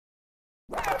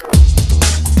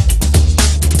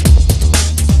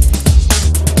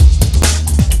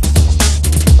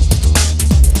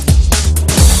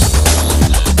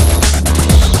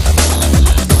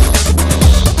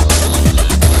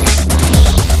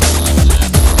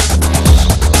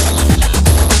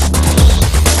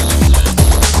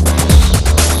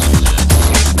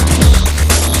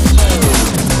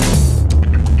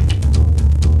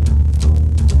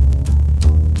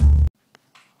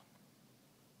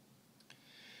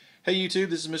Hey YouTube,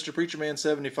 this is Mr.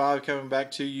 Preacherman75 coming back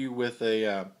to you with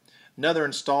another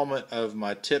installment of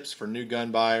my tips for new gun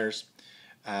buyers.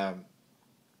 Um,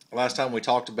 Last time we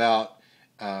talked about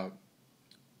uh,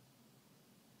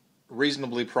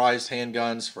 reasonably priced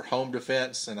handguns for home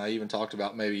defense, and I even talked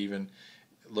about maybe even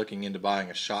looking into buying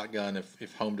a shotgun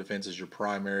if home defense is your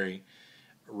primary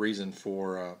reason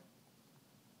for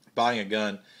buying a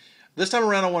gun. This time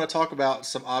around, I want to talk about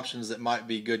some options that might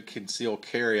be good concealed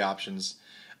carry options.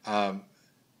 Um,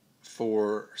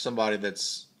 for somebody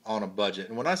that's on a budget.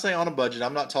 And when I say on a budget,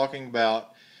 I'm not talking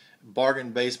about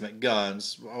bargain basement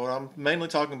guns. What I'm mainly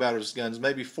talking about is guns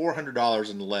maybe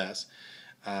 $400 and less.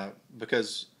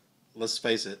 Because let's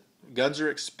face it, guns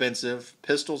are expensive,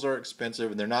 pistols are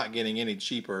expensive, and they're not getting any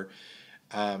cheaper.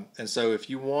 And so if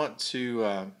you want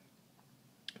to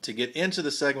get into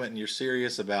the segment and you're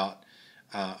serious about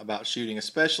shooting,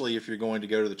 especially if you're going to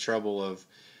go to the trouble of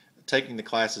taking the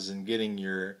classes and getting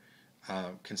your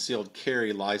concealed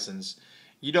carry license,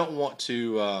 you don't want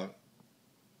to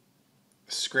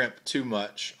scrimp too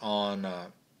much on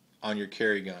your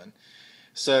carry gun.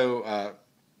 So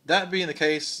that being the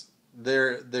case,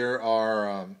 there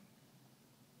are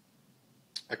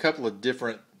a couple of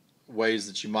different ways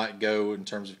that you might go in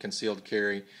terms of concealed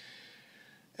carry.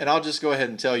 And I'll just go ahead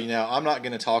and tell you now, I'm not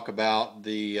going to talk about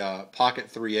the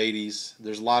Pocket 380s.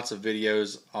 There's lots of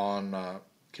videos on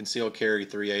concealed carry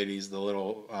 380s, the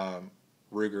little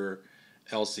Ruger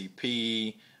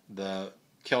LCP, the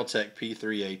Keltec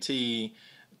P3AT,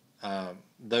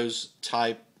 those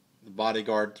type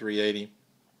Bodyguard 380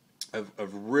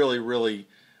 of really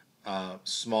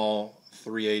small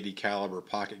 380 caliber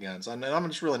pocket guns. And I'm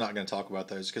just really not going to talk about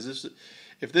those because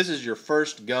if this is your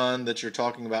first gun that you're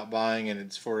talking about buying and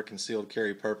it's for a concealed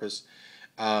carry purpose,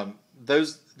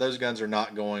 those guns are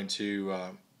not going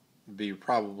to be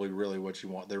probably really what you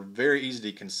want. They're very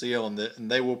easy to conceal and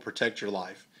they will protect your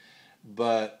life.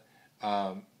 But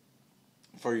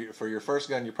for your first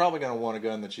gun, you're probably going to want a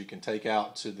gun that you can take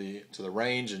out to the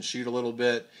range and shoot a little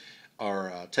bit,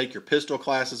 or take your pistol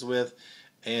classes with.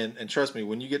 And trust me,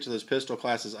 when you get to those pistol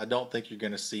classes, I don't think you're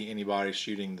going to see anybody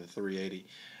shooting the 380.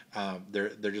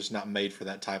 They're just not made for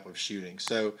that type of shooting.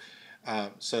 So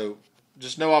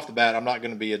just know off the bat, I'm not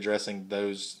going to be addressing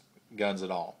those guns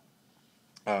at all.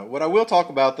 What I will talk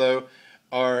about though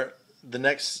are the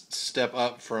next step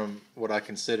up from what I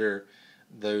consider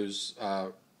those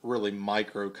really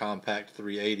micro compact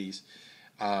 380s,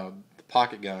 the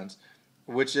pocket guns,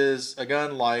 which is a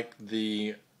gun like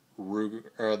the Ruger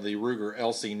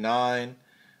LC9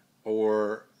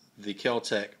 or the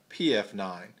Keltec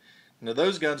PF9. Now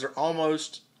those guns are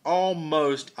almost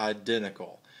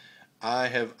identical. I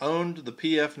have owned the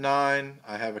PF9.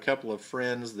 I have a couple of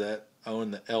friends that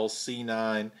own the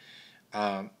LC9.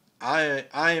 I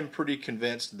am pretty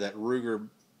convinced that Ruger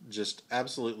just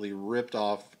absolutely ripped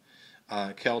off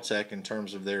Keltec in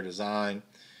terms of their design.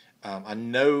 I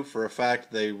know for a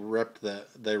fact they ripped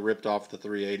off the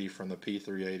 380 from the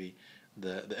P380.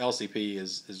 The LCP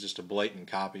is just a blatant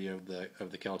copy of the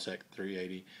Keltec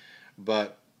 380.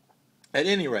 But at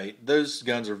any rate, those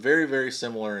guns are very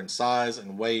similar in size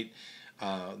and weight.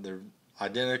 They're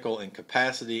identical in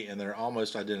capacity and they're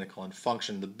almost identical in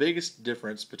function. The biggest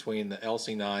difference between the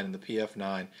LC9 and the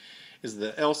PF9 is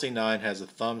the LC9 has a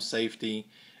thumb safety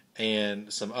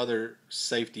and some other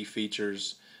safety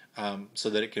features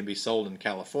so that it can be sold in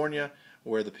California,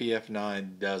 where the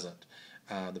PF9 doesn't.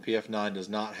 The PF9 does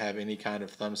not have any kind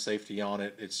of thumb safety on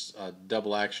it. It's a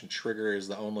double action trigger is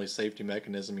the only safety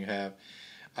mechanism you have.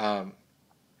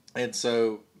 And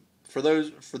so for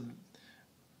that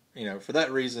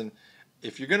reason,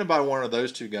 if you're going to buy one of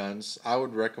those two guns, I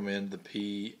would recommend the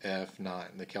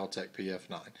PF9, the Keltec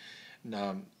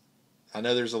PF9. I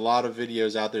know there's a lot of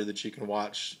videos out there that you can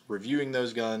watch reviewing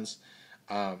those guns,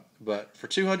 but for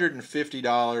 $250,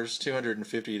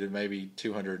 $250 to maybe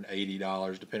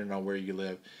 $280, depending on where you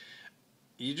live,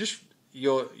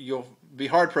 you'll be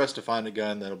hard pressed to find a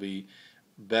gun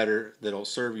that'll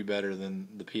serve you better than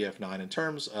the PF9 in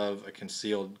terms of a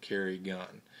concealed carry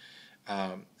gun.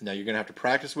 Now you're going to have to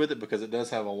practice with it because it does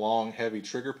have a long, heavy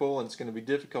trigger pull, and it's going to be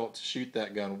difficult to shoot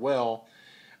that gun well.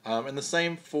 And the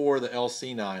same for the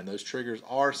LC9. Those triggers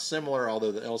are similar,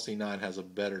 although the LC9 has a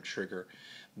better trigger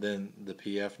than the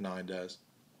PF9 does.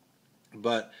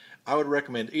 But I would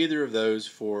recommend either of those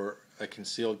for a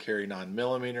concealed carry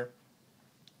 9mm.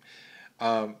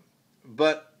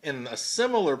 But in a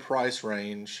similar price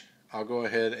range, I'll go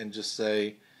ahead and just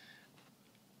say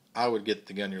I would get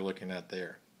the gun you're looking at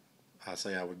there. I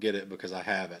say I would get it because I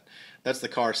have it. That's the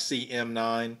Kahr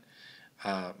CM9.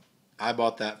 I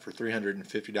bought that for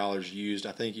 $350 used.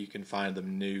 I think you can find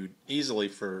them new easily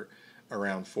for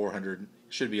around 400,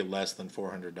 should be less than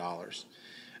 $400.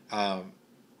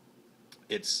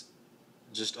 It's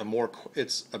just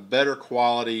it's a better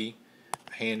quality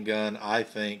handgun, I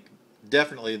think,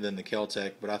 definitely than the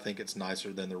Kel-Tec, but I think it's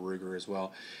nicer than the Ruger as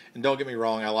well. And don't get me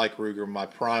wrong, I like Ruger. My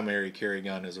primary carry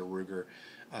gun is a Ruger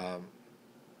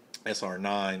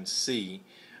SR9C,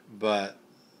 but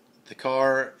the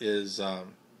Kahr is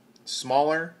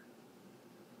smaller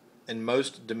in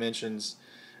most dimensions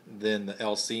than the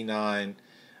LC9,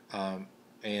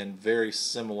 and very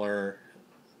similar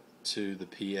to the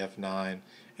PF9,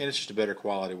 and it's just a better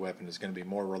quality weapon. It's going to be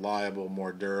more reliable,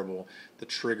 more durable. The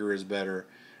trigger is better.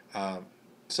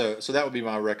 So that would be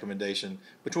my recommendation.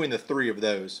 Between the three of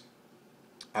those,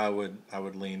 I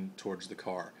would lean towards the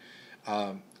Kahr.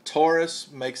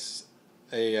 Taurus makes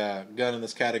a gun in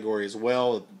this category as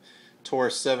well.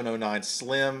 Taurus 709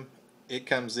 Slim. It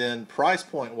comes in price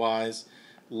point wise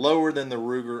lower than the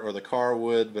Ruger or the Kahr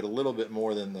would, but a little bit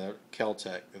more than the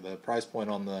Kel-Tec. The price point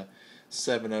on the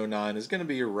 709 is going to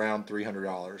be around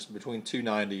 $300, between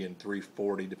 $290 and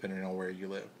 $340 depending on where you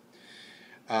live.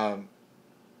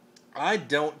 I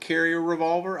don't carry a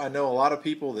revolver. I know a lot of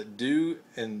people that do,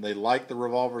 and they like the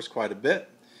revolvers quite a bit.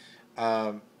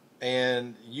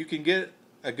 And you can get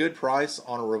a good price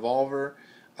on a revolver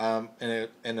in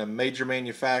a major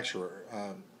manufacturer.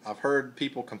 I've heard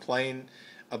people complain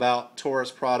about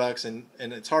Taurus products, and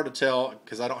it's hard to tell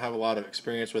because I don't have a lot of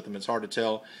experience with them. It's hard to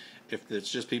tell if it's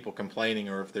just people complaining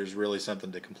or if there's really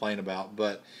something to complain about.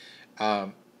 But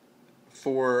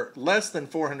for less than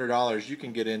 $400, you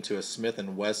can get into a Smith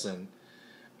 & Wesson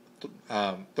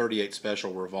 38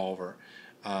 Special revolver.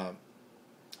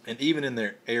 And even in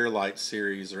their Airlight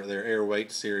series or their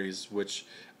Airweight series, which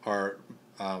are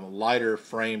lighter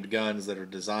framed guns that are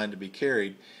designed to be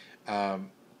carried.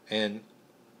 And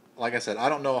like I said, I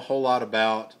don't know a whole lot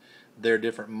about their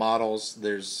different models.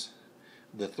 There's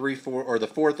the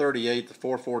 438, the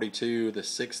 442, the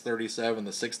 637,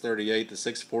 the 638, the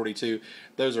 642.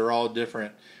 Those are all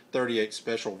different 38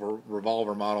 Special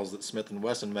revolver models that Smith &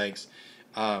 Wesson makes.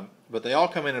 But they all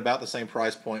come in at about the same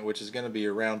price point, which is going to be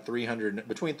around between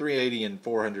 $380 and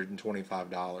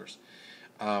 $425.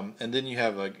 And then you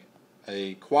have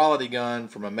a quality gun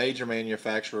from a major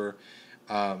manufacturer,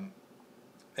 and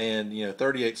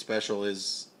 38 Special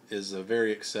is a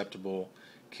very acceptable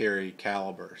carry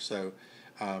caliber. So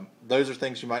those are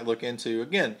things you might look into.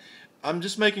 Again, I'm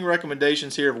just making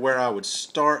recommendations here of where I would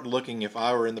start looking if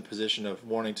I were in the position of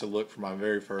wanting to look for my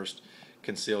very first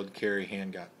concealed carry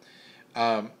handgun.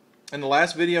 In the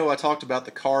last video, I talked about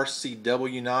the Kahr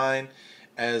CW9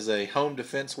 as a home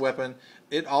defense weapon.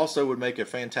 It also would make a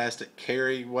fantastic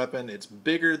carry weapon. It's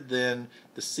bigger than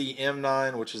the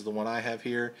CM9, which is the one I have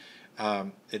here.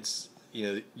 I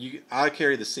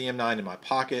carry the CM9 in my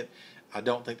pocket. I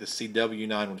don't think the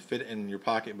CW9 would fit in your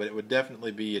pocket, but it would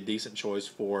definitely be a decent choice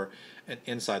for an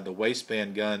inside the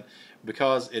waistband gun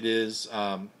because it is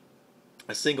a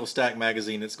single stack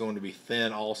magazine. It's going to be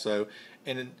thin also,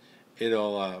 and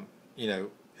it'll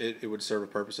it would serve a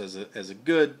purpose as a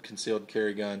good concealed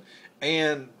carry gun,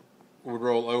 and would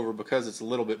roll over because it's a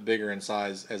little bit bigger in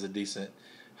size as a decent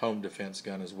home defense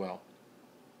gun as well.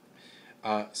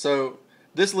 So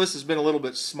this list has been a little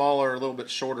bit smaller, a little bit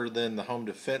shorter than the home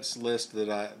defense list that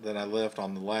I left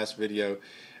on the last video.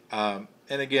 And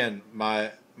again,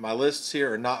 my lists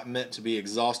here are not meant to be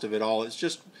exhaustive at all. It's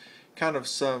just kind of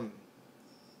some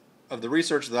of the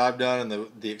research that I've done and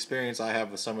the experience I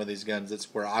have with some of these guns.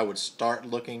 That's where I would start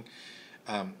looking.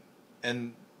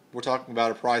 And we're talking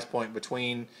about a price point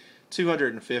between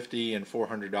 $250 and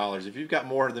 $400. If you've got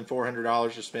more than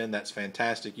 $400 to spend, that's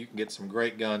fantastic. You can get some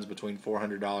great guns between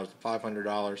 $400 and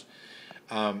 $500.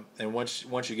 And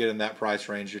once you get in that price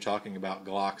range, you're talking about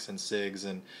Glocks and SIGs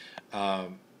and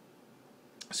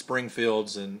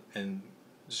Springfields and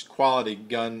just quality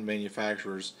gun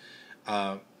manufacturers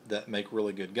that make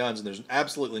really good guns. And there's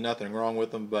absolutely nothing wrong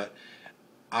with them, but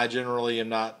I generally am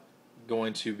not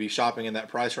going to be shopping in that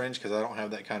price range because I don't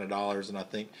have that kind of dollars, and I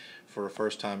think for a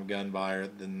first-time gun buyer,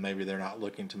 then maybe they're not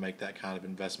looking to make that kind of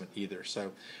investment either.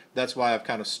 So that's why I've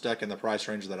kind of stuck in the price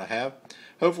range that I have.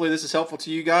 Hopefully this is helpful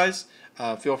to you guys.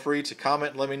 Feel free to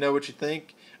comment and let me know what you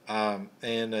think,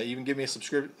 and even give me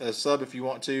a sub if you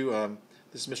want to.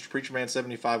 This is Mr. Preacherman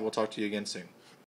 75. We'll talk to you again soon.